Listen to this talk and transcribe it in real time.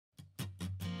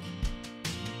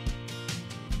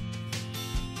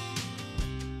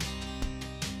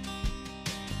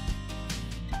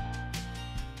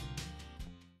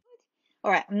All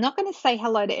right, I'm not going to say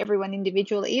hello to everyone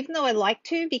individually, even though I like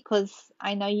to, because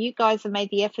I know you guys have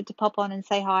made the effort to pop on and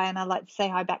say hi, and I'd like to say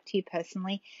hi back to you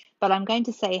personally. But I'm going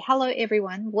to say hello,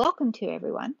 everyone. Welcome to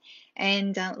everyone,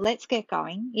 and let's get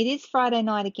going. It is Friday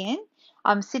night again.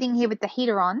 I'm sitting here with the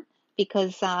heater on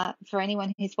because for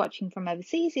anyone who's watching from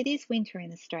overseas, it is winter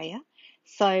in Australia,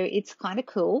 so it's kind of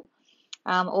cool.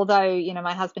 Although, you know,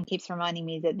 my husband keeps reminding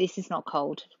me that this is not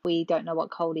cold. We don't know what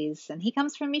cold is. And he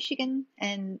comes from Michigan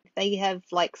and they have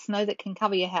like snow that can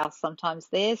cover your house sometimes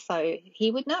there, so he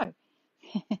would know.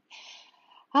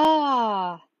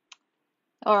 Ah,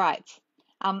 all right.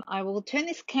 I will turn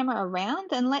this camera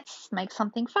around and let's make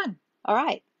something fun. All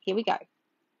right, here we go.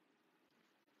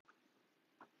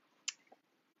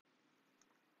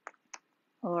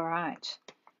 All right.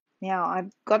 Now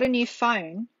I've got a new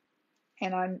phone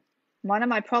and one of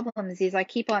my problems is I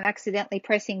keep on accidentally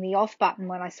pressing the off button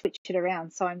when I switch it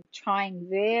around. So I'm trying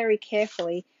very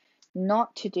carefully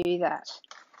not to do that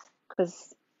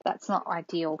because that's not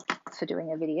ideal for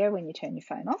doing a video when you turn your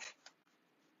phone off.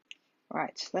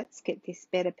 Right, let's get this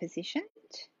better positioned.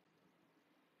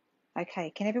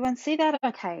 Okay, can everyone see that?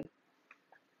 Okay,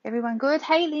 everyone good?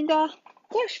 Hey, Linda.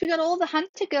 Gosh, we got all the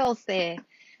Hunter girls there.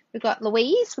 We've got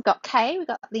Louise, we've got Kay, we've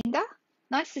got Linda.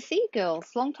 Nice to see you girls.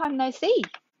 Long time no see.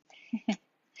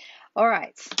 All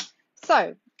right,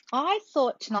 so I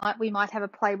thought tonight we might have a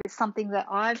play with something that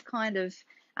I've kind of,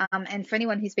 and for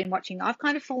anyone who's been watching, I've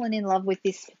kind of fallen in love with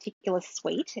this particular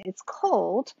suite. It's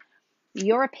called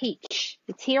You're a Peach.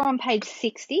 It's here on page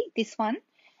 60, this one,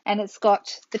 and it's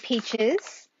got the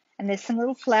peaches, and there's some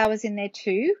little flowers in there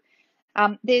too.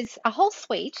 There's a whole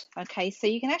suite, okay, so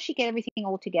you can actually get everything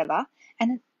all together.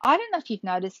 And I don't know if you've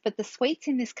noticed, but the suites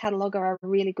in this catalogue are a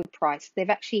really good price. They've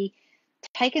actually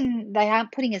they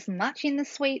aren't putting as much in the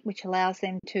suite, which allows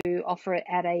them to offer it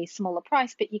at a smaller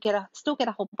price, but you still get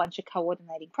a whole bunch of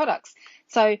coordinating products.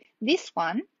 So this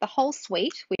one, the whole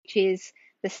suite, which is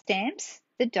the stamps,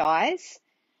 the dies,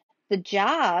 the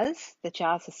jars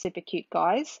are super cute,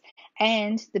 guys,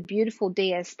 and the beautiful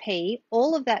DSP,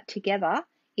 all of that together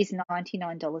is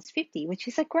 $99.50, which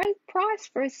is a great price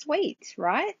for a suite,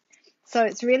 right? So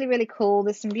it's really, really cool.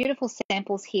 There's some beautiful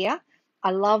samples here. I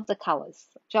love the colors,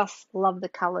 just love the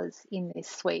colors in this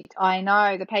suite. I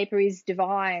know the paper is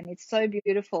divine. It's so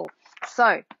beautiful. So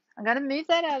I'm going to move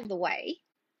that out of the way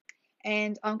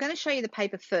and I'm going to show you the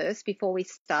paper first before we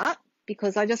start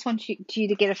because I just want you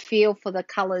to get a feel for the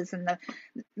colors and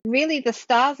really the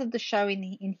stars of the show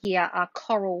in here are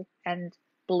coral and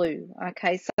blue.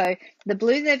 Okay, so the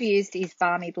blue they've used is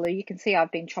balmy blue. You can see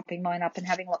I've been chopping mine up and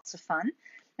having lots of fun.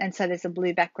 And so there's a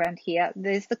blue background here.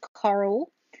 There's the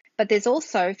coral, but there's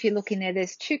also, if you look in there,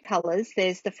 there's two colors.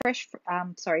 There's the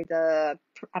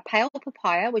a pale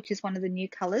papaya, which is one of the new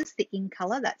colors, the in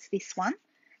color. That's this one,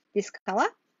 this color.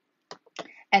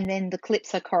 And then the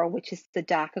calypso coral, which is the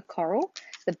darker coral.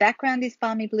 The background is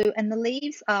balmy blue, and the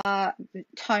leaves are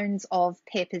tones of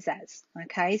pear pizzazz.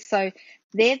 Okay, so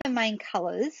they're the main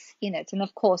colors in it. And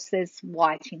of course, there's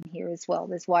white in here as well.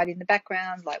 There's white in the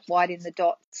background, like white in the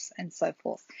dots, and so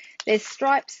forth. There's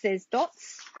stripes, there's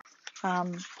dots,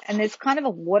 and there's kind of a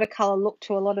watercolor look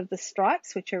to a lot of the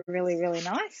stripes, which are really, really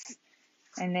nice.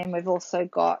 And then we've also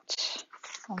got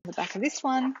on the back of this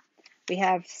one, we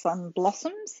have some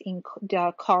blossoms in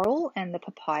coral and the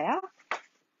papaya.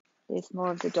 There's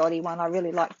more of the dotty one. I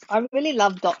really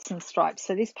love dots and stripes.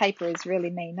 So this paper is really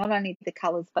me, not only the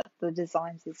colors, but the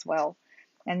designs as well.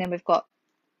 And then we've got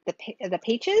the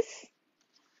peaches,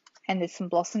 and there's some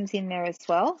blossoms in there as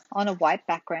well on a white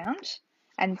background.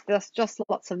 And there's just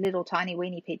lots of little tiny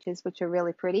weeny peaches, which are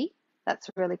really pretty. That's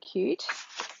really cute.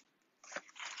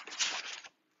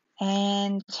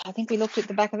 And I think we looked at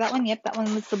the back of that one. Yep, that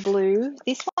one was the blue.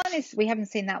 This one we haven't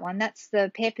seen that one. That's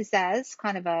the pear pizzazz,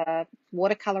 kind of a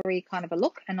watercolory kind of a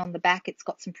look. And on the back, it's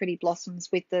got some pretty blossoms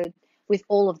with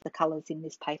all of the colors in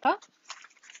this paper. And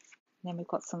then we've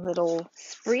got some little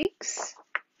sprigs,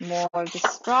 more of the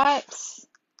stripes,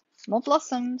 more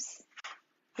blossoms.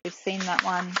 We've seen that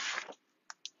one.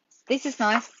 This is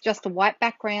nice, just a white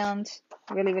background,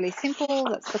 really, really simple.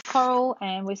 That's the coral,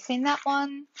 and we've seen that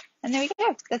one. And there we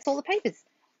go. That's all the papers.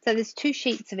 So there's 2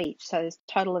 sheets of each. So there's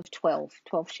a total of 12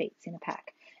 sheets in a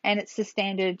pack. And it's the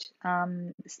standard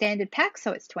pack,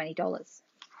 so it's $20.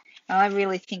 And I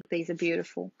really think these are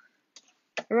beautiful.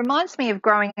 It reminds me of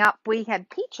growing up. We had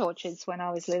peach orchards when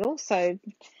I was little, so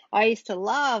I used to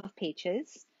love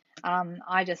peaches.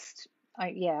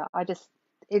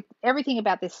 Everything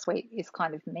about this suite is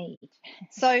kind of me.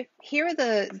 So here are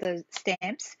the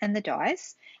stamps and the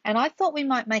dies, and I thought we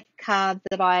might make a card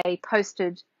that I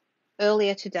posted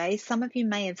earlier today. Some of you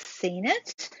may have seen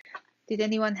it. Did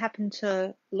anyone happen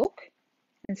to look?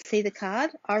 can see the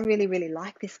card. I really, really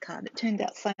like this card. It turned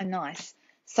out so nice.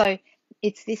 So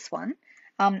it's this one.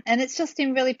 And it's just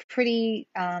in really pretty,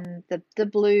 the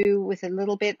blue with a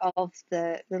little bit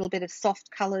of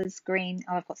soft colors, green.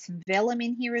 I've got some vellum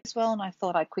in here as well, and I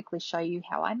thought I'd quickly show you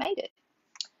how I made it.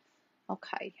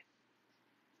 Okay,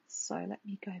 so let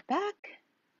me go back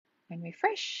and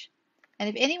refresh. And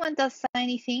if anyone does say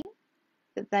anything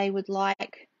that they would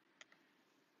like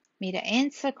me to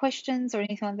answer questions or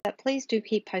anything like that, please do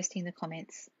keep posting the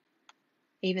comments,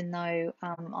 even though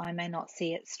I may not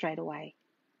see it straight away.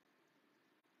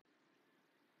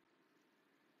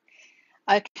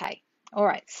 Okay, all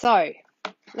right, so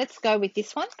let's go with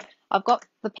this one. I've got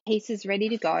the pieces ready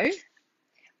to go.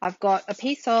 I've got a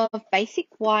piece of basic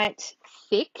white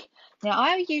thick. Now,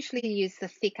 I usually use the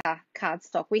thicker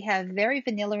cardstock. We have very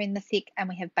vanilla in the thick and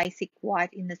we have basic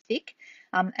white in the thick.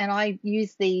 And I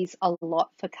use these a lot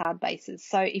for card bases.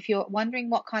 So if you're wondering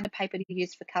what kind of paper to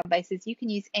use for card bases, you can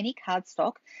use any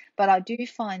cardstock. But I do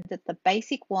find that the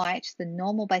basic white, the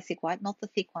normal basic white, not the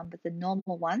thick one, but the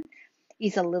normal one,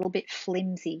 is a little bit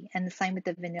flimsy, and the same with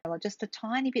the vanilla, just a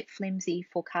tiny bit flimsy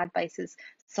for card bases,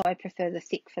 so I prefer the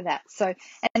thick for that. So,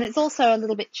 and it's also a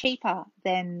little bit cheaper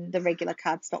than the regular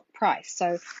cardstock price,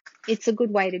 so it's a good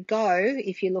way to go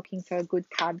if you're looking for good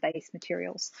card base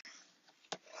materials.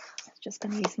 Just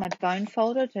going to use my bone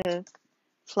folder to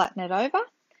flatten it over.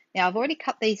 Now I've already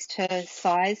cut these to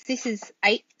size. This is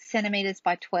 8 centimeters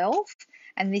by 12,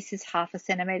 and this is half a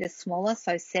centimeter smaller,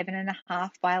 so 7.5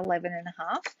 by 11.5.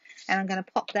 And I'm going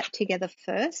to pop that together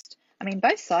first. I mean,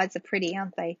 both sides are pretty,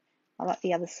 aren't they? I like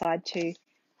the other side too.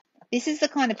 This is the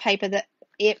kind of paper that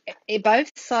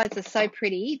both sides are so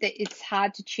pretty that it's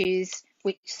hard to choose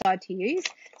which side to use.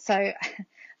 So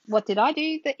what did I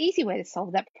do? The easy way to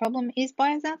solve that problem is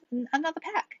buy another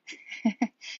pack.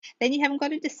 Then you haven't got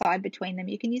to decide between them.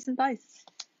 You can use them both.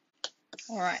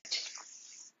 All right.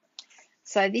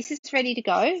 So this is ready to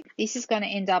go. This is going to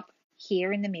end up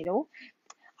here in the middle.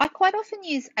 I quite often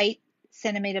use 8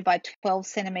 centimeter by 12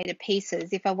 centimeter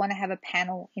pieces if I want to have a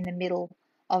panel in the middle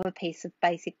of a piece of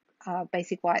basic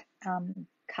white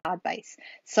card base.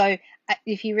 So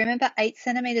if you remember, 8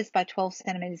 centimeters by 12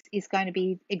 centimeters is going to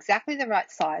be exactly the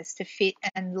right size to fit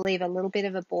and leave a little bit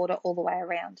of a border all the way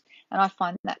around. And I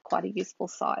find that quite a useful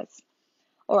size.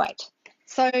 All right,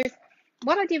 so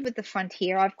what I did with the front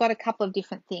here, I've got a couple of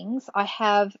different things. I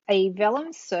have a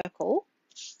vellum circle,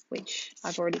 which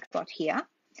I've already got here.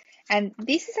 And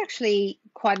this is actually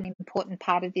quite an important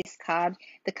part of this card.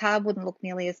 The card wouldn't look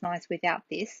nearly as nice without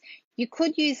this. You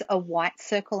could use a white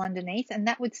circle underneath, and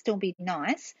that would still be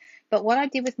nice. But what I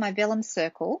did with my vellum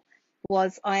circle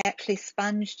was I actually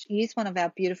used one of our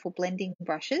beautiful blending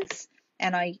brushes,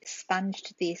 and I sponged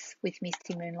this with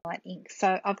Misty Moonlight ink.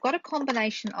 So I've got a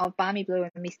combination of Balmy Blue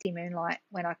and Misty Moonlight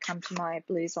when I come to my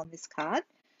blues on this card.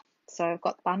 So I've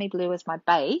got Balmy Blue as my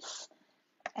base,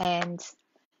 and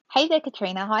hey there,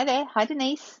 Katrina. Hi there. Hi,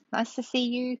 Denise. Nice to see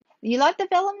you. You like the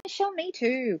vellum, Michelle? Me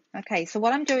too. Okay, so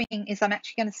what I'm doing is I'm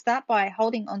actually going to start by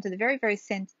holding onto the very, very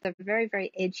center, the very,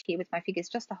 very edge here with my fingers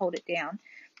just to hold it down.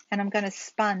 And I'm going to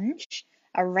sponge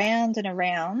around and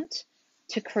around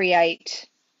to create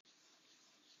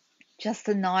just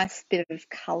a nice bit of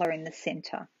color in the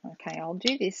center. Okay, I'll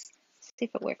do this, see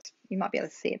if it works. You might be able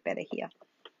to see it better here.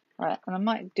 All right, and I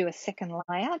might do a second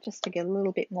layer just to get a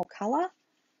little bit more color.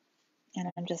 And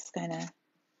I'm just going to,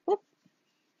 whoop.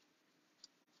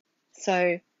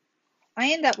 So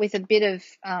I end up with a bit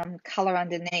of color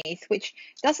underneath, which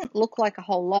doesn't look like a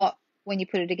whole lot when you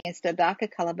put it against a darker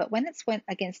color, but when it's went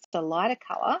against a lighter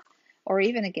color, or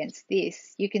even against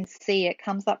this, you can see it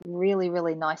comes up really,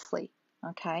 really nicely.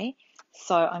 Okay,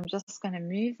 so I'm just going to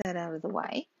move that out of the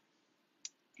way.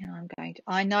 And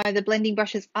I know the blending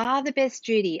brushes are the best,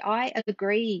 Judy. I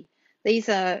agree. These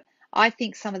are, I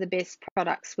think, some of the best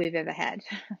products we've ever had.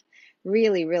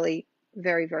 Really, really,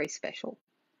 very, very special.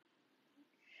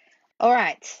 All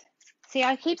right. See,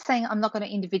 I keep saying I'm not going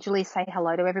to individually say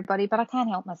hello to everybody, but I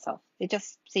can't help myself. It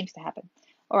just seems to happen.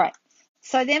 All right.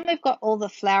 So then we've got all the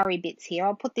flowery bits here.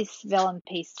 I'll put this vellum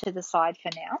piece to the side for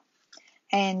now.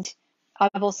 And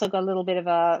I've also got a little bit of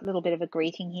a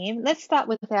greeting here. Let's start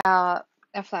with our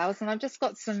flowers, and I've just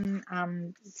got some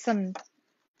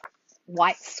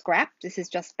white scrap. This is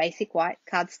just basic white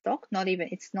cardstock.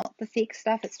 It's not the thick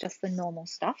stuff. It's just the normal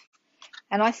stuff.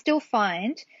 And I still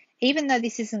find, even though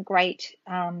this isn't great,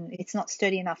 it's not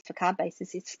sturdy enough for card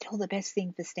bases, it's still the best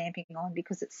thing for stamping on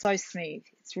because it's so smooth.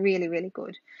 It's really, really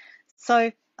good.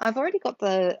 So I've already got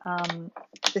the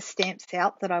stamps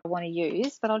out that I want to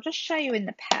use, but I'll just show you in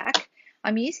the pack.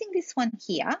 I'm using this one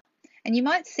here, And you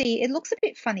might see it looks a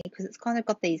bit funny because it's kind of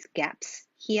got these gaps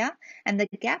here, and the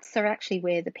gaps are actually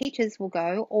where the peaches will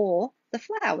go or the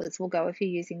flowers will go if you're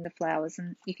using the flowers.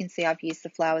 And you can see I've used the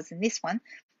flowers in this one,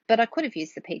 but I could have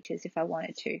used the peaches if I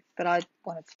wanted to, but I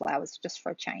wanted flowers just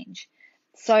for a change.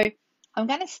 So I'm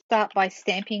going to start by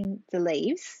stamping the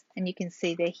leaves, and you can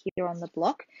see they're here on the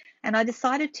block. And I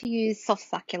decided to use soft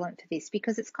succulent for this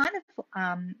because it's kind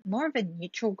of more of a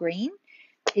neutral green.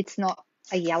 It's not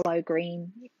a yellow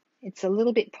green. It's a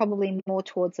little bit probably more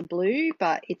towards a blue,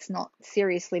 but it's not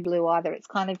seriously blue either. It's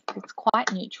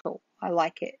quite neutral. I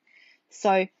like it.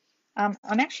 So I'm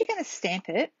actually going to stamp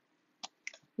it.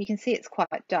 You can see it's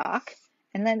quite dark.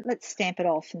 And then let's stamp it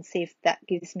off and see if that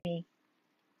gives me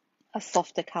a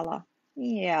softer color.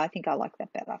 Yeah, I think I like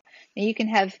that better. Now you can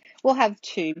have, we'll have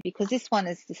two because this one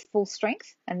is this full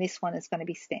strength and this one is going to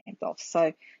be stamped off.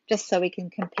 So just so we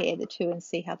can compare the two and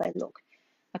see how they look.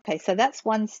 Okay, so that's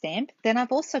one stamp. Then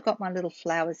I've also got my little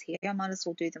flowers here. I might as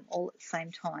well do them all at the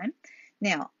same time.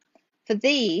 Now, for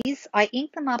these, I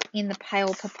ink them up in the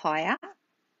pale papaya.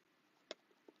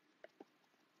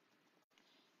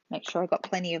 Make sure I got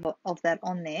plenty of that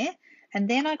on there. And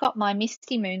then I got my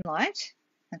Misty Moonlight.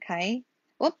 Okay.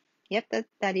 Oh, yep,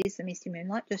 that is the Misty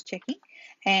Moonlight, just checking.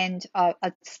 And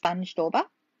a sponge dauber.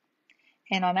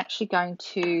 And I'm actually going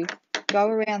to go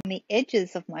around the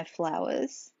edges of my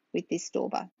flowers with this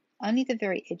dauber. Only the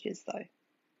very edges though.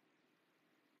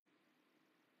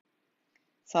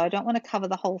 So I don't want to cover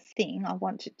the whole thing. I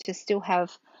want it to still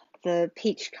have the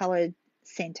peach coloured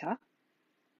centre,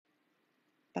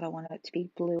 but I want it to be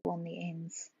blue on the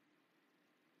ends.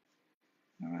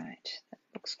 All right, that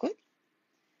looks good.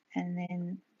 And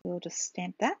then we'll just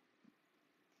stamp that.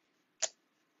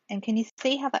 And can you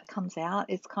see how that comes out?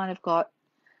 It's kind of got,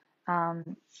 oh,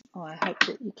 I hope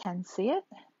that you can see it.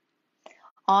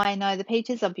 I know the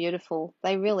peaches are beautiful.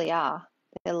 They really are.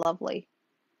 They're lovely.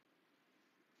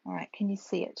 All right, can you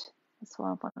see it? That's what I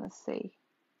want to see.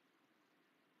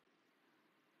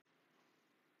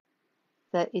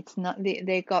 That it's not,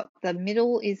 they've got the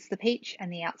middle is the peach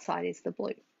and the outside is the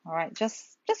blue. All right,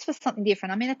 just for something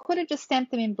different. I mean, I could have just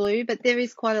stamped them in blue, but there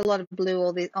is quite a lot of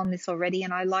blue on this already,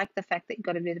 and I like the fact that you've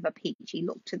got a bit of a peachy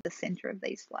look to the center of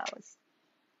these flowers.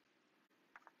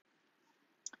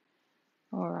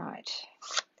 All right.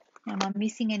 Am I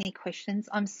missing any questions?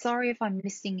 I'm sorry if I'm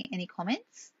missing any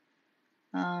comments.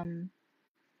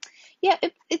 Yeah,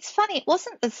 it's funny. It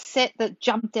wasn't the set that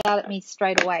jumped out at me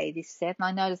straight away, this set. And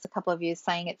I noticed a couple of you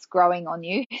saying it's growing on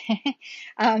you.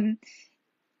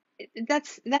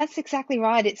 That's exactly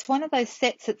right. It's one of those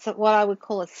sets that's what I would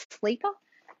call a sleeper.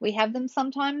 We have them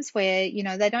sometimes where, you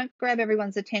know, they don't grab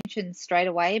everyone's attention straight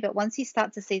away, but once you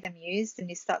start to see them used and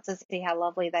you start to see how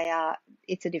lovely they are,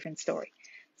 it's a different story.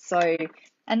 So,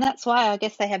 and that's why I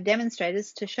guess they have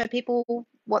demonstrators to show people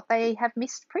what they have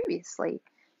missed previously.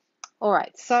 All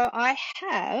right, so I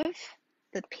have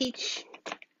the peach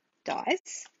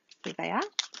dies. Here they are.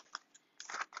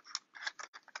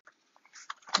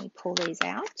 Let me pull these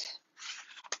out.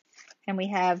 And we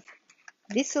have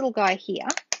this little guy here,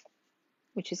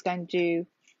 which is going to do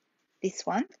this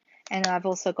one. And I've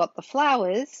also got the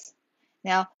flowers.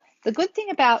 Now, the good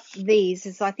thing about these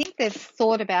is I think they've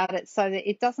thought about it so that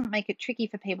it doesn't make it tricky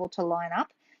for people to line up.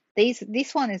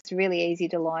 This one is really easy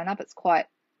to line up. It's quite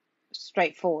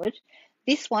straightforward.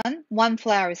 This one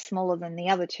flower is smaller than the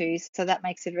other two, so that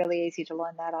makes it really easy to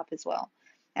line that up as well.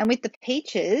 And with the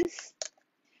peaches,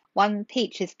 one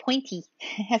peach is pointy,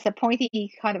 has a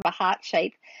pointy kind of a heart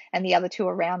shape, and the other two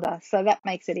are rounder, so that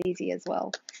makes it easy as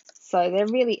well. So they're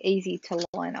really easy to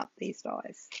line up, these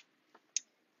dies.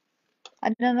 I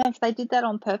don't know if they did that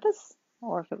on purpose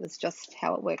or if it was just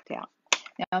how it worked out.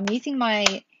 Now I'm using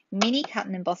my mini cut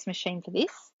and emboss machine for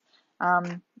this.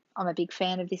 I'm a big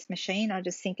fan of this machine. I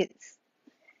just think it's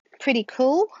pretty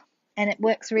cool and it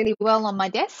works really well on my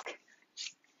desk.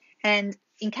 And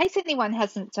in case anyone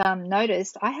hasn't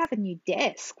noticed, I have a new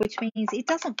desk, which means it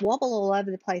doesn't wobble all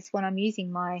over the place when I'm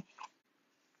using my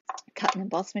cut and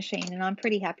emboss machine, and I'm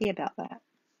pretty happy about that.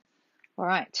 All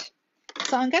right.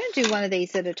 So I'm going to do one of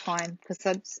these at a time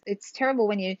because it's terrible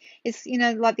when it's, you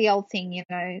know, like the old thing, you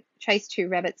know, chase two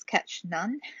rabbits, catch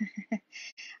none.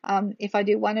 If I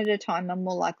do one at a time, I'm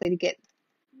more likely to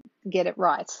get it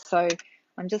right. So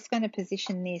I'm just going to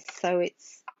position this so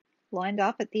it's lined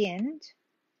up at the end.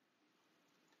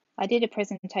 I did a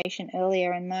presentation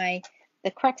earlier and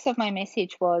the crux of my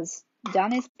message was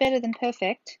done is better than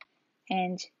perfect,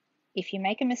 and if you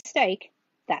make a mistake,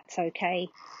 that's okay.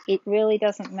 It really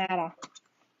doesn't matter.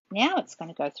 Now it's going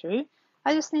to go through.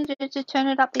 I just needed to turn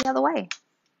it up the other way.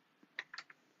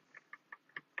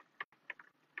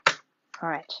 All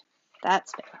right,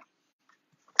 that's better.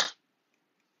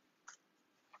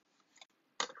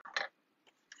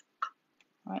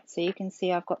 So you can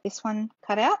see I've got this one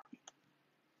cut out.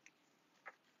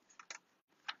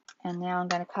 And now I'm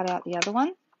going to cut out the other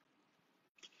one.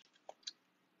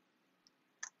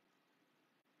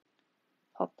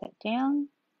 Pop that down.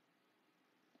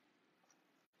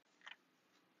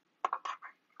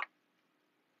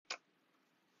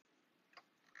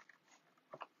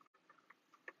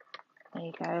 There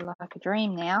you go, like a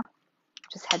dream now.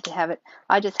 Just had to have it,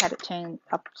 I just had it turned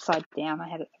upside down. I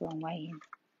had it the wrong way in.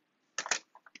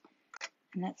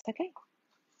 And that's okay.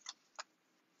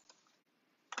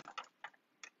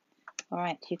 All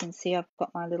right, you can see I've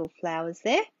got my little flowers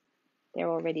there. They're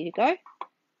all ready to go.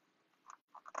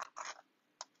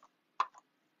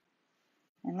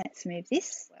 And let's move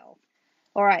this well.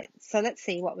 All right, so let's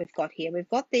see what we've got here. We've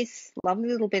got this lovely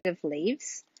little bit of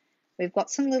leaves. We've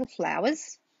got some little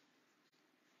flowers.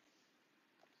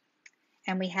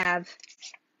 And we have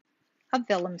a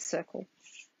vellum circle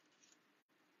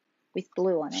with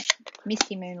blue on it,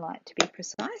 misty moonlight to be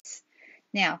precise.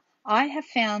 Now, I have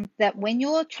found that when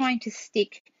you're trying to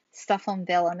stick stuff on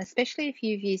vellum, especially if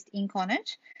you've used ink on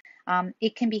it,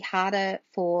 it can be harder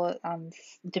for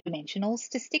dimensionals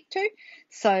to stick to.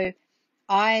 So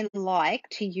I like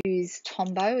to use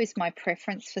Tombow is my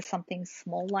preference for something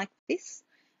small like this.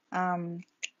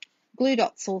 Glue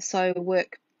dots also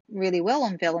work really well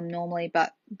on vellum normally,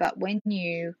 but when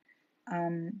you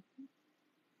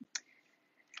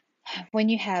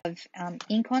have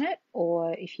ink on it,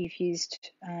 or if you've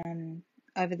used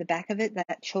over the back of it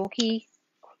that chalky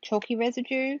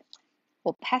residue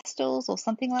or pastels or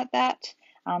something like that,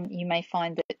 you may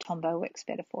find that Tombow works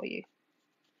better for you.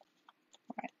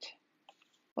 All right.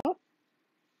 Oh.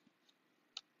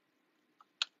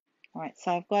 All right,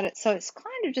 so I've got it. So it's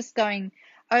kind of just going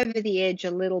over the edge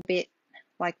a little bit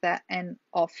like that and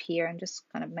off here, and just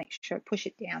kind of make sure, push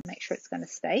it down, make sure it's going to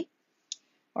stay.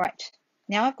 All right.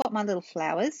 Now I've got my little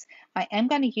flowers. I am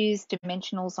going to use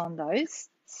dimensionals on those.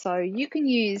 So you can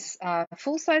use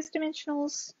full-size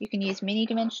dimensionals. You can use mini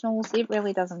dimensionals. It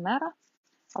really doesn't matter.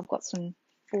 I've got some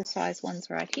full-size ones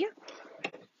right here.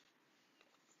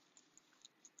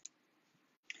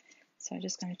 So I'm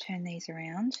just going to turn these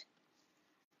around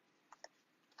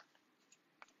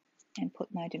and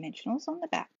put my dimensionals on the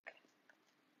back.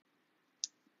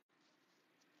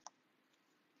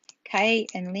 Kay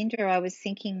and Linda, I was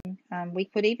thinking we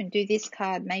could even do this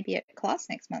card maybe at class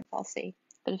next month. I'll see.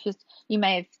 But if you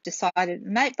may have decided,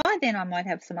 by then I might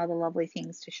have some other lovely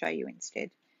things to show you instead.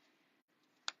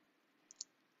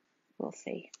 We'll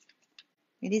see.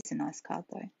 It is a nice card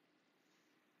though.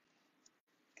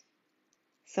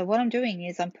 So what I'm doing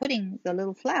is I'm putting the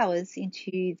little flowers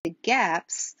into the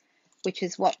gaps, which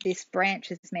is what this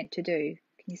branch is meant to do.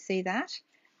 Can you see that?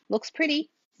 Looks pretty.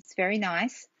 It's very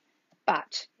nice,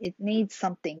 but it needs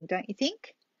something, don't you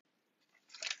think?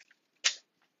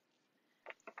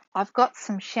 I've got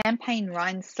some champagne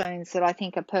rhinestones that I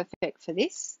think are perfect for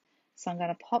this. So I'm going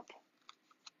to pop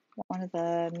one of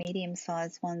the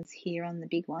medium-sized ones here on the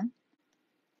big one.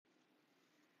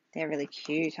 They're really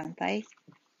cute, aren't they?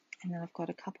 And then I've got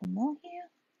a couple more here.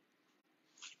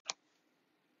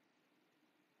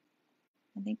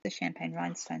 I think the champagne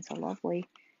rhinestones are lovely.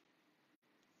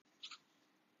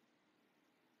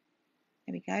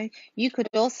 There we go. You could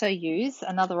also use,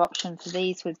 another option for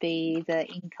these would be the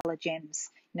in-colour gems.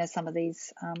 You know, some of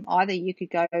these, either you could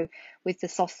go with the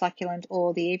soft succulent,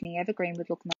 or the evening evergreen would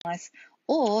look nice,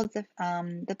 or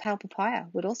the pale papaya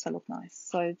would also look nice.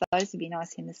 So those would be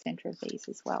nice in the centre of these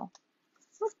as well.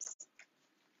 Oops.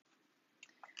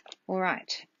 All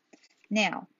right.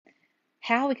 Now,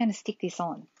 how are we going to stick this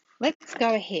on? Let's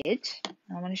go ahead.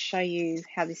 I want to show you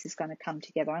how this is going to come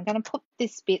together. I'm going to put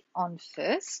this bit on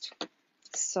first.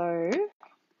 So,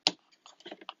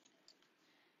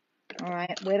 all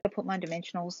right, where did I put my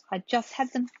dimensionals? I just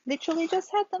had them, literally just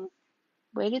had them.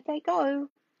 Where did they go?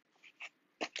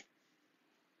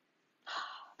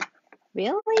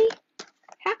 Really?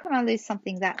 How can I lose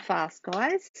something that fast,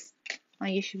 guys? Oh,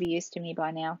 you should be used to me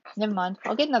by now. Never mind,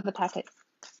 I'll get another packet.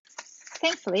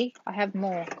 Thankfully, I have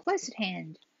more close at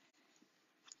hand.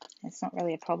 It's not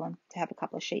really a problem to have a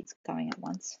couple of sheets going at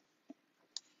once.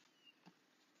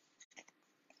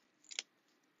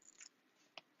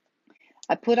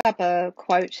 I put up a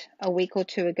quote a week or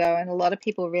two ago, and a lot of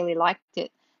people really liked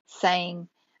it, saying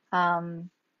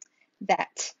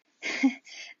that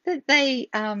they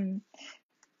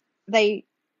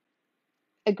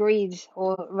agreed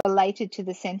or related to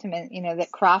the sentiment, you know,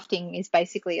 that crafting is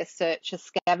basically a search, a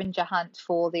scavenger hunt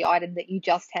for the item that you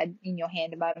just had in your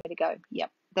hand a moment ago. Yep,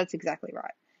 that's exactly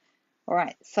right. All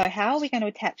right, so how are we going to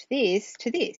attach this to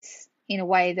this? in a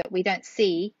way that we don't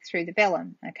see through the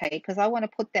vellum, okay? Because I want to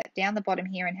put that down the bottom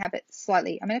here and have it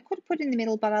slightly, I mean, I could have put it in the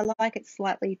middle, but I like it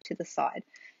slightly to the side.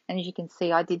 And as you can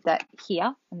see, I did that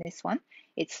here on this one.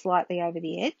 It's slightly over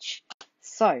the edge.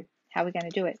 So how are we going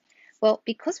to do it? Well,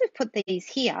 because we've put these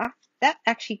here, that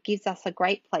actually gives us a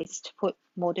great place to put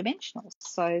more dimensionals.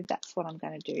 So that's what I'm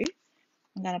going to do.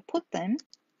 I'm going to put them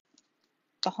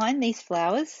behind these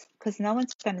flowers because no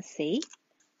one's going to see.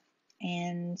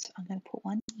 And I'm going to put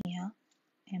one here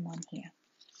and one here.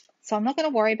 So I'm not going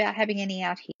to worry about having any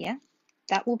out here.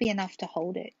 That will be enough to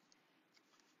hold it.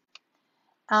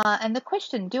 And the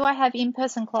question, do I have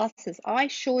in-person classes? I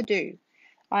sure do.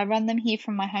 I run them here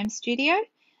from my home studio.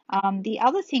 The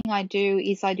other thing I do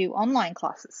is I do online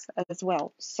classes as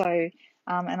well. So,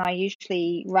 and I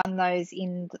usually run those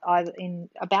in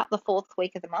about the 4th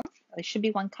week of the month. There should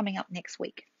be one coming up next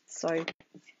week. So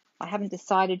I haven't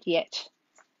decided yet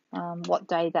what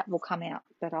day that will come out,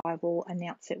 but I will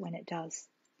announce it when it does.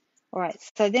 All right,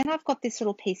 so then I've got this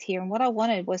little piece here, and what I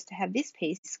wanted was to have this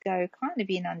piece go kind of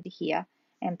in under here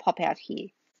and pop out here.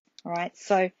 All right,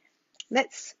 so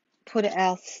let's put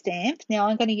our stamp. Now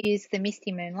I'm going to use the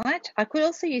Misty Moonlight. I could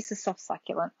also use the Soft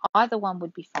Succulent. Either one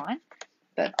would be fine,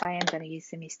 but I am going to use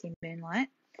the Misty Moonlight.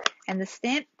 And the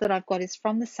stamp that I've got is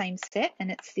from the same set,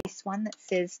 and it's this one that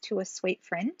says "To a Sweet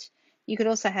Friend." You could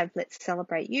also have "Let's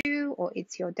Celebrate You" or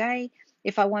 "It's Your Day."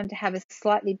 If I wanted to have a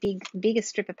slightly bigger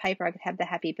strip of paper, I could have the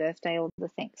 "Happy Birthday" or the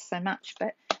 "Thanks so much."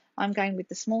 But I'm going with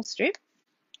the small strip,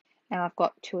 and I've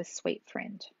got "To a Sweet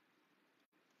Friend."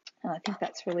 And I think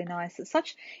that's really nice.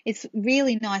 It's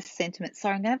really nice sentiment. So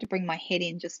I'm going to have to bring my head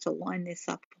in just to line this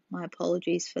up. My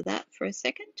apologies for that for a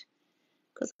second,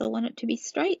 because I want it to be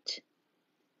straight.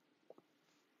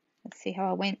 Let's see how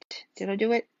I went. Did I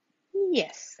do it?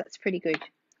 Yes, that's pretty good.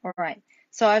 All right.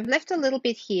 So I've left a little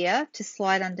bit here to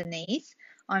slide underneath.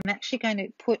 I'm actually going to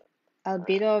put a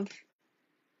bit of,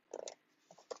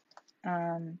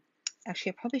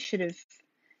 actually I probably should have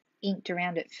inked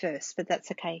around it first, but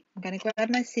that's okay. I'm going to grab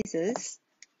my scissors,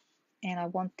 and I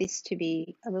want this to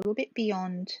be a little bit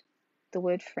beyond the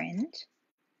word friend.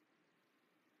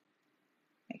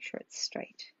 Make sure it's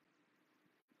straight.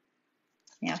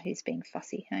 Now who's being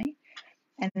fussy, hey?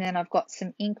 And then I've got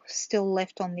some ink still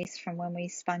left on this from when we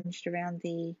sponged around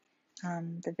the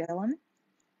vellum.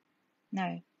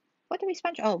 No, what did we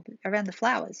sponge? Oh, around the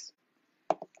flowers.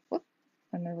 Whoop,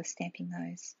 when we were stamping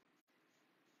those.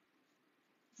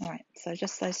 All right, so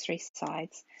just those 3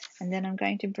 sides. And then I'm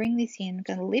going to bring this in. I'm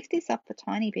going to lift this up a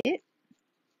tiny bit,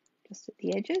 just at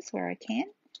the edges where I can.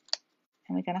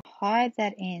 And we're going to hide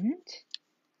that end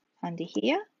under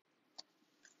here.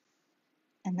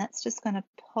 And that's just going to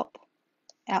pop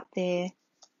out there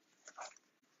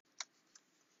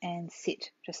and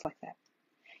sit just like that.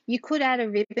 You could add a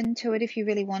ribbon to it if you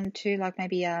really wanted to, like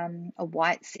maybe a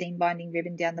white seam binding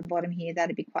ribbon down the bottom here.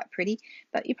 That'd be quite pretty,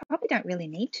 but you probably don't really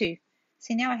need to.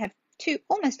 See, now I have 2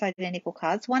 almost identical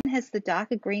cards. One has the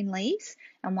darker green leaves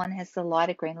and one has the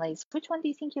lighter green leaves. Which one do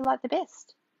you think you like the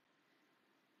best?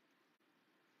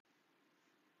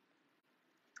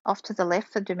 Off to the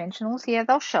left for dimensionals. Yeah,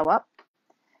 they'll show up.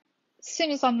 As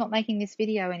soon as I'm not making this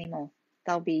video anymore,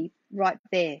 they'll be right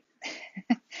there.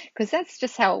 Because that's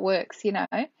just how it works, you know.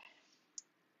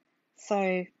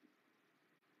 So,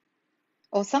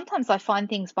 or sometimes I find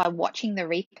things by watching the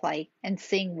replay and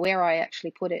seeing where I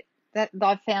actually put it. That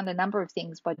I've found a number of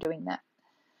things by doing that.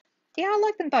 Yeah, I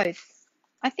like them both.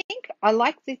 I think I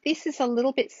like this is a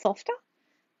little bit softer,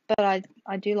 but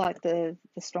I do like the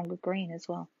stronger green as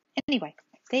well. Anyway,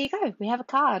 there you go. We have a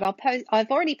card.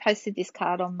 I've already posted this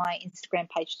card on my Instagram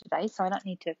page today, so I don't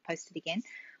need to post it again.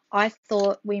 I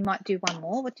thought we might do one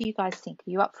more. What do you guys think?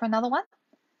 Are you up for another one?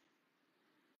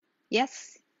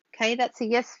 Yes? Okay, that's a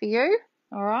yes for you.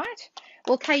 All right.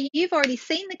 Well, Kay, you've already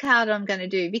seen the card I'm going to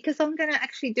do, because I'm going to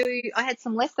actually I had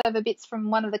some leftover bits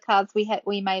from one of the cards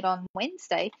we made on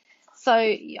Wednesday. So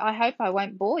I hope I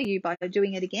won't bore you by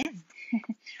doing it again.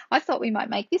 I thought we might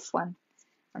make this one.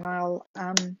 And I'll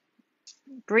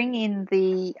bring in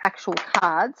the actual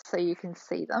cards so you can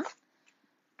see them.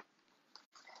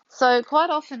 So quite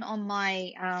often on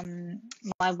my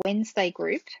my Wednesday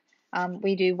group,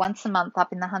 we do once a month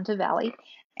up in the Hunter Valley.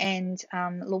 And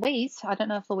Louise, I don't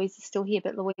know if Louise is still here,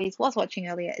 but Louise was watching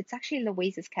earlier. It's actually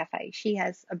Louise's cafe. She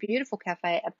has a beautiful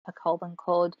cafe at Colburn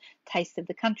called Taste of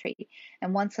the Country.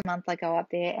 And once a month I go up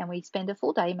there and we spend a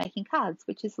full day making cards,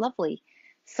 which is lovely.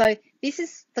 So this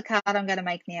is the card I'm going to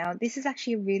make now. This is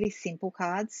actually a really simple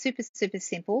card, super, super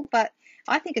simple, but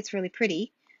I think it's really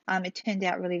pretty. It turned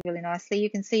out really, really nicely. You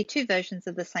can see 2 versions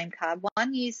of the same card.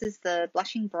 One uses the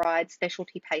Blushing Bride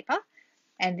specialty paper,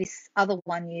 and this other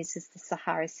one uses the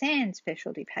Sahara Sand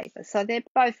specialty paper. So they're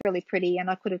both really pretty, and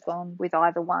I could have gone with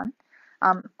either one.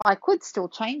 I could still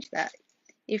change that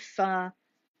if, oh,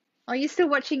 you're still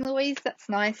watching, Louise? That's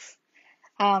nice.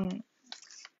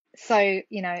 So,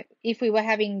 you know, if we were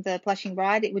having the Blushing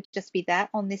Bride, it would just be that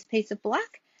on this piece of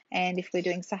black. And if we're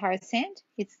doing Sahara Sand,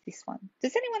 it's this one.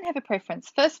 Does anyone have a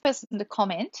preference? First person to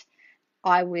comment,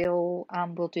 I will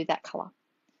do that color.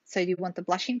 So do you want the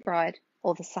Blushing Bride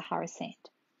or the Sahara Sand?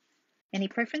 Any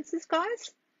preferences,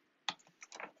 guys?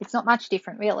 It's not much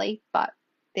different really, but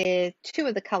they're two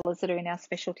of the colors that are in our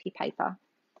specialty paper.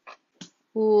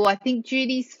 Oh, I think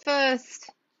Judy's first.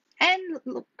 And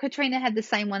look, Katrina had the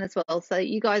same one as well. So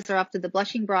you guys are after the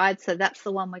Blushing Bride, so that's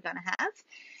the one we're going to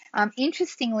have.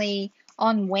 Interestingly,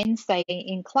 on Wednesday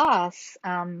in class,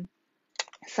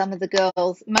 some of the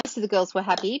girls, most of the girls were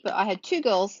happy, but I had two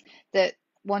girls that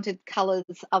wanted colours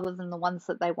other than the ones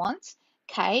that they want.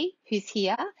 Kay, who's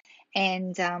here,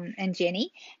 and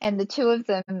Jenny, and the two of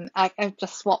them I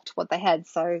just swapped what they had.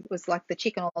 So it was like the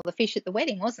chicken or the fish at the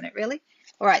wedding, wasn't it, really?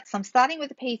 All right, so I'm starting with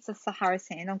a piece of Sahara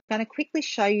Sand. I'm going to quickly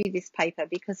show you this paper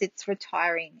because it's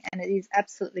retiring and it is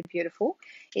absolutely beautiful.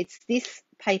 It's this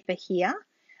paper here.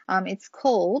 It's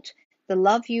called the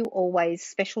Love You Always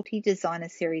Specialty Designer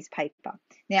Series paper.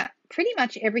 Now, pretty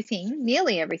much everything,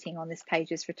 nearly everything on this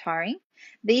page is retiring.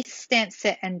 These stamp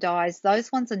set and dies,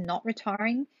 those ones are not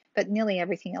retiring, but nearly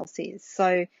everything else is.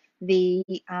 So the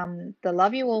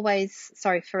Love You Always,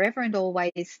 sorry, Forever and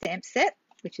Always stamp set,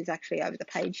 which is actually over the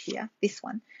page here, this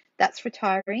one, that's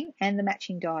retiring, and the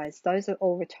matching dies, those are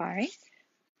all retiring.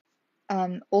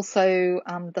 Also,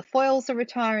 the foils are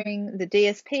retiring, the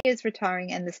DSP is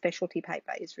retiring, and the specialty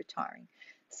paper is retiring.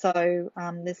 So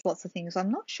there's lots of things. I'm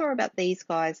not sure about these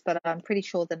guys, but I'm pretty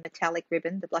sure the metallic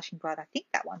ribbon, the Blushing Bride, I think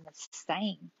that one was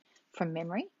staying from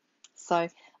memory. So,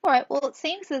 all right, well, it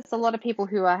seems there's a lot of people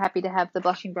who are happy to have the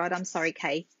Blushing Bride. I'm sorry,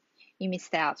 Kay, you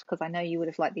missed out because I know you would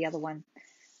have liked the other one.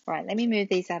 All right, let me move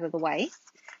these out of the way.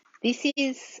 This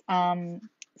is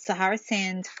Sahara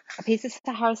Sand, a piece of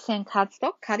Sahara Sand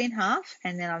cardstock cut in half,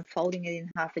 and then I'm folding it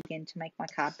in half again to make my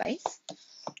card base.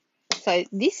 So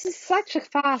this is such a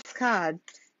fast card.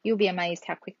 You'll be amazed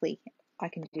how quickly I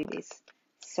can do this.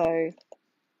 So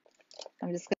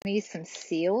I'm just going to use some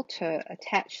seal to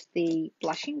attach the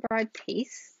Blushing Bride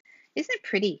piece. Isn't it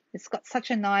pretty? It's got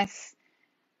such a nice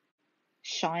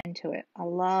shine to it. I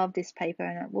love this paper,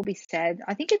 and it will be sad.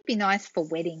 I think it'd be nice for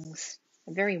weddings,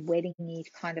 a very wedding-y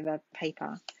kind of a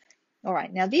paper. All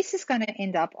right, now this is going to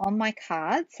end up on my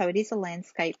card. So it is a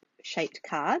landscape shaped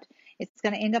card. It's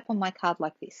going to end up on my card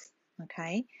like this.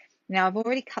 Okay, now I've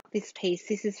already cut this piece.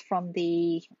 This is from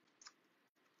the,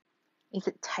 is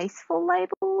it Tasteful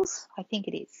Labels? I think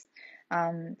it is.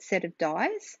 Set of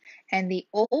dies, and the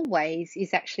Always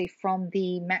is actually from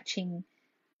the matching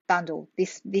bundle,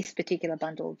 this particular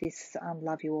bundle, this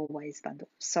Love You Always bundle.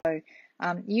 So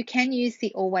you can use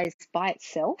the Always by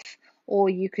itself, or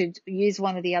you could use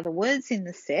one of the other words in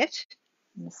the set.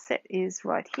 And the set is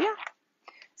right here.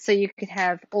 So you could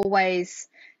have Always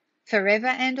Forever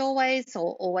and Always,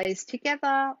 or Always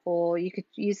Together, or you could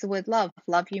use the word love,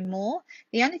 Love You More.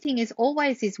 The only thing is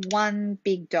Always is one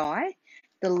big die.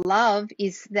 The love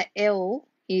is the L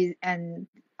is, and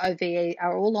OVE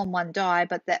are all on one die,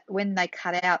 but that when they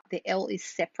cut out, the L is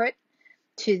separate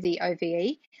to the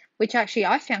OVE, which actually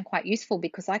I found quite useful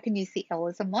because I can use the L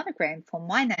as a monogram for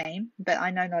my name, but I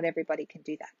know not everybody can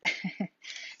do that.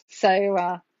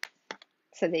 So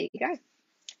there you go.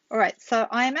 All right, so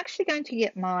I am actually going to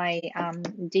get my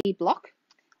D block,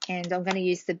 and I'm going to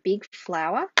use the big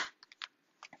flower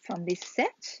from this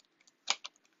set.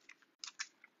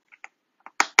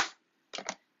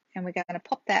 And we're going to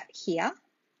pop that here.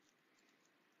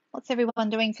 What's everyone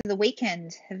doing for the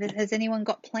weekend? Has anyone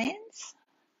got plans?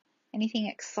 Anything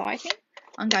exciting?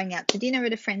 I'm going out to dinner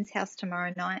at a friend's house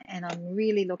tomorrow night, and I'm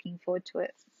really looking forward to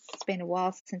it. It's been a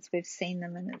while since we've seen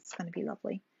them, and it's going to be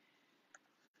lovely.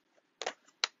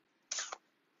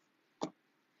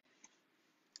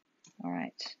 All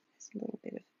right, there's a little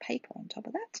bit of paper on top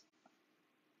of that.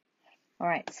 All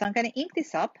right, so I'm going to ink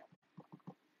this up.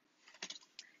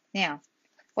 Now,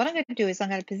 what I'm going to do is I'm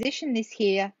going to position this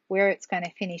here where it's going to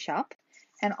finish up,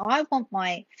 and I want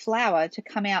my flower to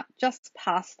come out just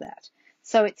past that.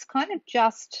 So it's kind of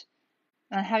just,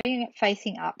 having it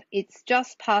facing up, it's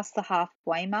just past the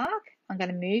halfway mark. I'm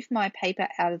going to move my paper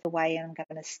out of the way, and I'm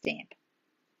going to stamp.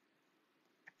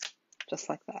 Just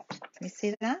like that. Can you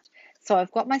see that? So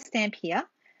I've got my stamp here,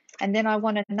 and then I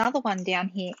want another one down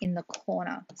here in the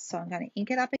corner. So I'm going to ink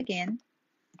it up again,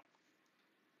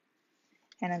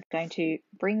 and I'm going to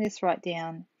bring this right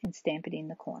down and stamp it in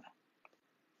the corner.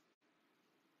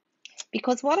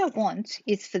 because what I want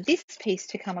is for this piece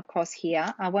to come across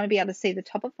here. I want to be able to see the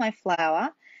top of my flower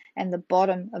and the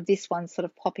bottom of this one sort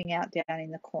of popping out down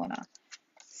in the corner.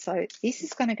 So this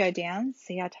is going to go down.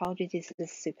 See, I told you this is a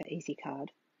super easy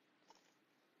card.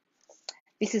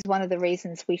 This is one of the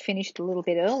reasons we finished a little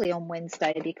bit early on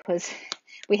Wednesday, because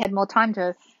we had more time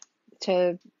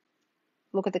to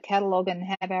look at the catalogue and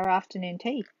have our afternoon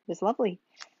tea. It was lovely,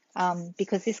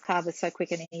 because this card was so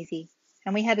quick and easy.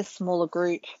 And we had a smaller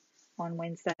group on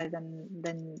Wednesday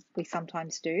than we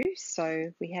sometimes do,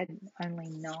 so we had only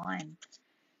 9.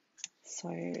 So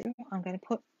I'm going to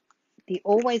put the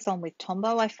Always On with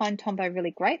Tombow. I find Tombow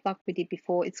really great, like we did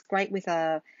before. It's great with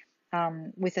a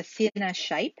thinner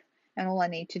shape, and all I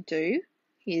need to do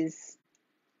is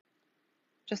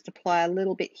just apply a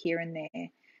little bit here and there.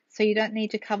 So you don't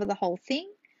need to cover the whole thing,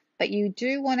 but you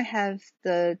do want to have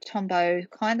the Tombow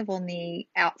kind of on the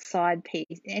outside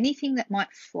piece. Anything that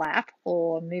might flap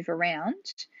or move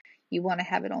around, you want to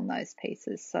have it on those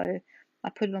pieces. So I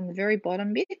put it on the very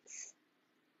bottom bits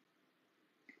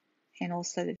and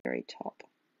also the very top.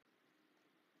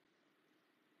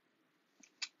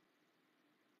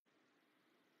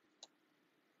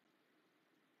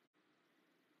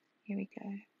 Here we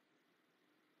go.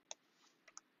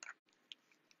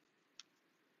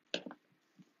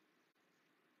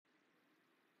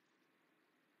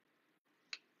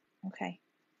 Okay.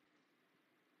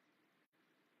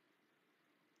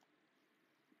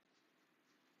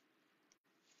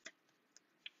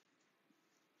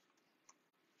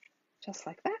 Just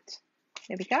like that.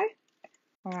 There we go.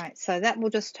 All right, so that will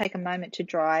just take a moment to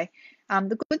dry.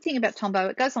 The good thing about Tombow,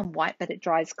 it goes on white, but it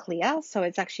dries clear, so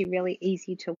it's actually really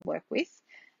easy to work with.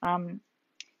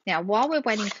 Now, while we're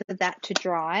waiting for that to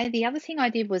dry, the other thing I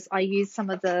did was I used some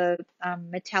of the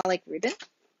metallic ribbon.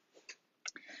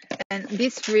 And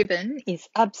this ribbon is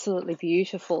absolutely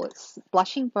beautiful. It's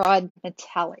Blushing Bride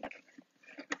Metallic.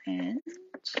 And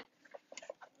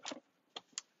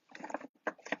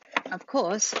of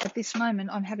course, at this moment,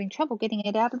 I'm having trouble getting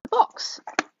it out of the box.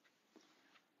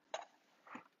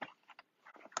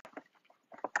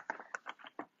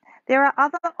 There are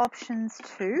other options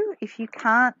too. If you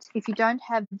don't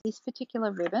have this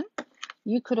particular ribbon,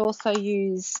 you could also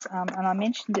use, and I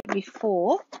mentioned it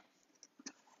before,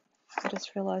 I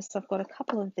just realized I've got a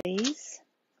couple of these.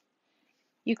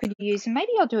 You could use, and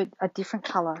maybe I'll do a different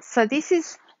color. So this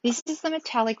is the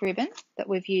metallic ribbon that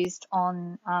we've used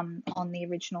on the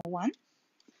original one.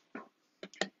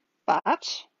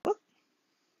 But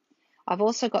I've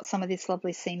also got some of this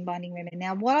lovely seam binding ribbon.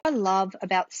 Now, what I love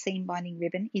about seam binding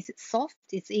ribbon is it's soft,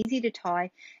 it's easy to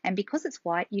tie, and because it's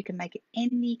white, you can make it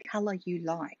any color you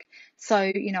like. So,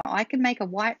 you know, I can make a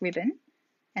white ribbon,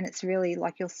 and it's really,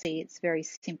 like you'll see, it's very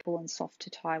simple and soft to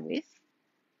tie with.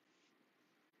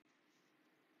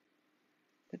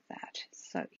 With that,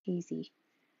 so easy.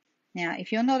 Now,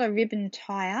 if you're not a ribbon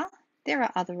tyer, there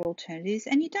are other alternatives,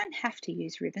 and you don't have to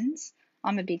use ribbons.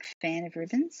 I'm a big fan of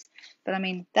ribbons, but I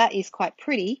mean, that is quite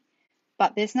pretty,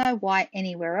 but there's no white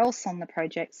anywhere else on the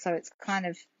project, so it kind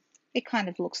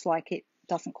of looks like it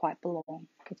doesnst quite belong,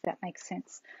 if that makes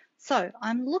sense. So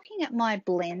I'm looking at my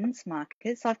blends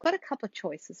markers. So I've got a couple of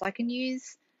choices. I can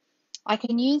use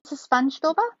the sponge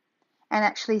dauber and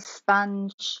actually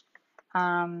sponge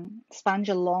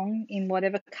along in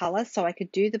whatever color. So I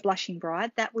could do the Blushing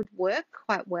Bride. That would work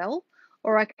quite well.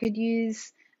 Or I could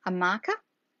use a marker.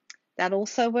 That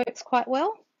also works quite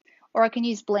well. Or I can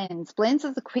use blends. Blends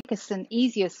are the quickest and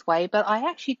easiest way, but I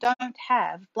actually don't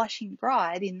have Blushing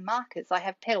Bride in markers. I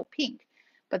have Petal Pink,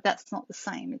 but that's not the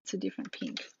same. It's a different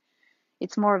pink.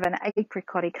 It's more of an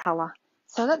apricot-y color.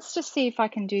 So let's just see if I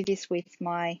can do this with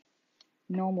my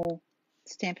normal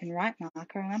Stampin' Up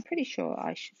marker, and I'm pretty sure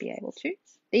I should be able to.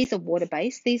 These are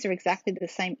water-based. These are exactly the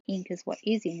same ink as what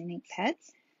is in an ink pad.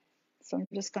 So I'm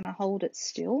just going to hold it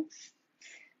still.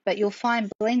 But you'll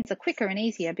find blends are quicker and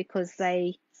easier because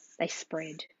they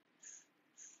spread.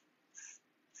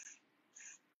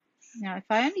 Now, if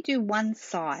I only do one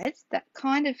side, that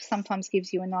kind of sometimes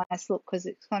gives you a nice look because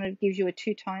it kind of gives you a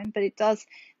two-tone, but it does,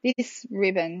 this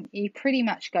ribbon, you pretty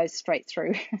much go straight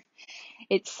through.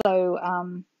 It's so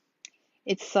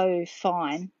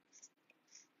fine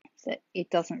that it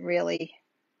doesn't really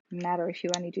matter if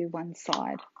you only do one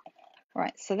side. All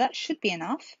right, so that should be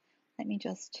enough. Let me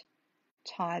just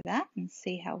tie that and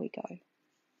see how we go.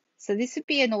 So this would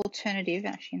be an alternative.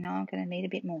 Actually, no, I'm going to need a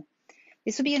bit more.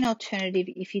 This would be an alternative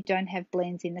if you don't have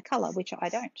blends in the color, which I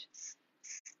don't.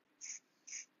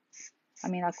 I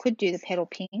mean, I could do the Petal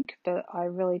Pink, but I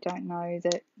really don't know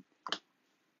that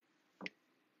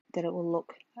it will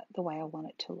look the way I want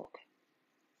it to look.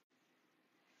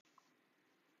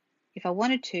 If I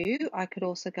wanted to, I could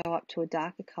also go up to a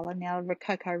darker color. Now,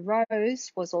 Rococo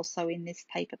Rose was also in this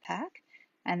paper pack,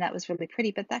 and that was really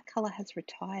pretty, but that color has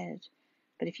retired.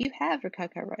 But if you have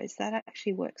Rococo Rose, that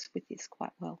actually works with this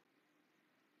quite well.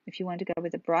 If you wanted to go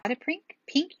with a brighter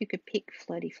pink, you could pick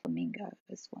Flirty Flamingo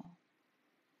as well.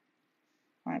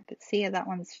 All right, but see how that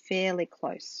one's fairly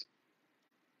close.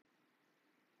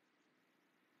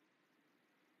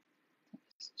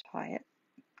 Just tie it.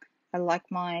 I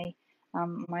like my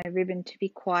my ribbon to be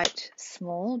quite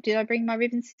small. Did I bring my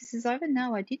ribbon scissors over?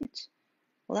 No, I didn't.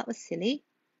 Well, that was silly.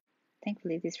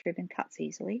 Thankfully, this ribbon cuts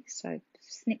easily, so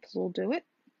snips will do it.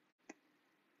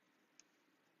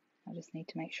 I just need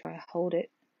to make sure I hold it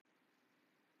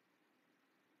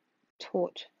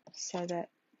taut so that,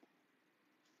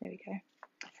 there we go.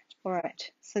 All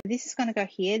right, so this is going to go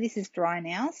here. This is dry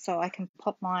now, so I can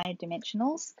pop my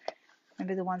dimensionals.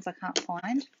 Remember the ones I can't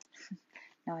find?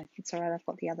 No, it's all right. I've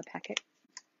got the other packet.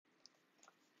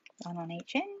 One on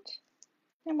each end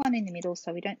and one in the middle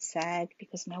so we don't sag,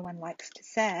 because no one likes to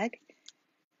sag.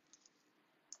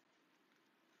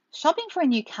 Shopping for a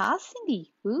new car,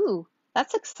 Cindy. Ooh,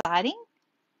 that's exciting.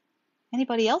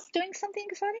 Anybody else doing something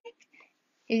exciting?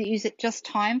 Is it just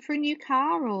time for a new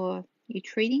car, or are you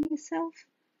treating yourself?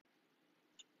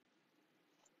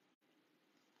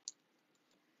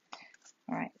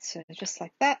 All right, so just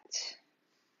like that.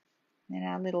 And then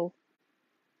our little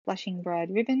blushing bride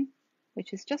ribbon,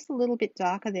 which is just a little bit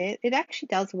darker there. It actually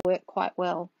does work quite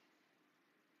well,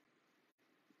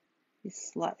 this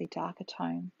slightly darker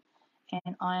tone.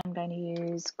 And I'm going to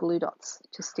use glue dots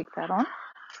to stick that on.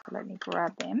 So let me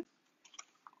grab them.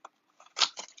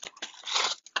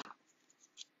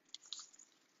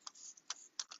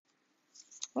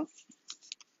 Oops.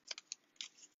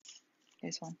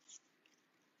 There's one.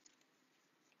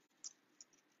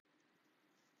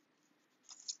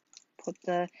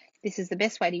 This is the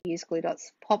best way to use glue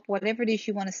dots. Pop whatever it is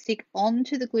you want to stick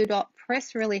onto the glue dot,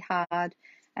 press really hard,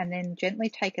 and then gently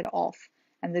take it off.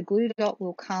 And the glue dot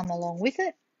will come along with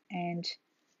it and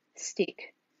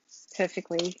stick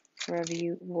perfectly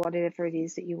whatever it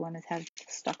is that you want to have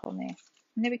stuck on there.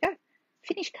 And there we go.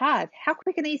 Finished card. How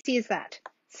quick and easy is that?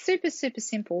 Super, super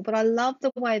simple, but I love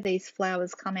the way these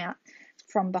flowers come out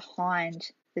from behind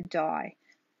the die.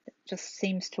 It just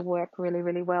seems to work really,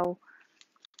 really well.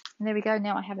 And there we go.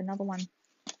 Now I have another one.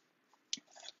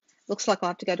 Looks like I'll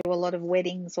have to go to a lot of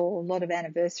weddings or a lot of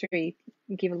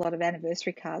give a lot of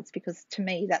anniversary cards, because to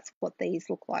me, that's what these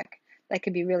look like. They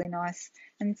could be really nice.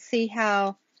 And see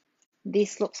how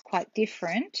this looks quite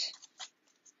different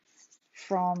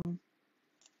from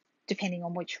depending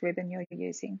on which ribbon you're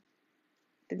using.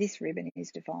 But this ribbon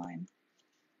is divine.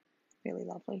 Really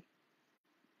lovely.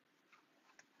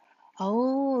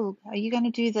 Oh, are you going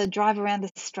to do the drive around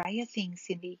Australia thing,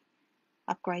 Cindy?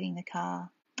 Upgrading the car.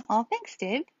 Oh, thanks,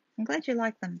 Deb. I'm glad you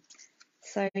like them.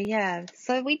 So, yeah.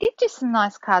 So we did do some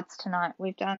nice cards tonight.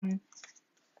 We've done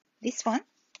this one.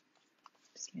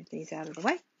 Just move these out of the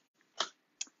way.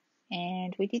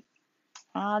 And we did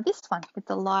this one with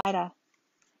the lighter.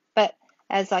 But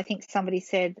as I think somebody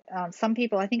said, some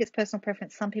people, I think it's personal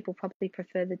preference, some people probably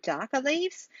prefer the darker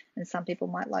leaves, and some people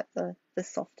might like the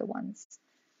softer ones.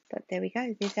 But there we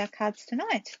go. There's our cards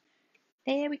tonight.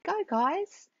 There we go,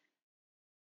 guys.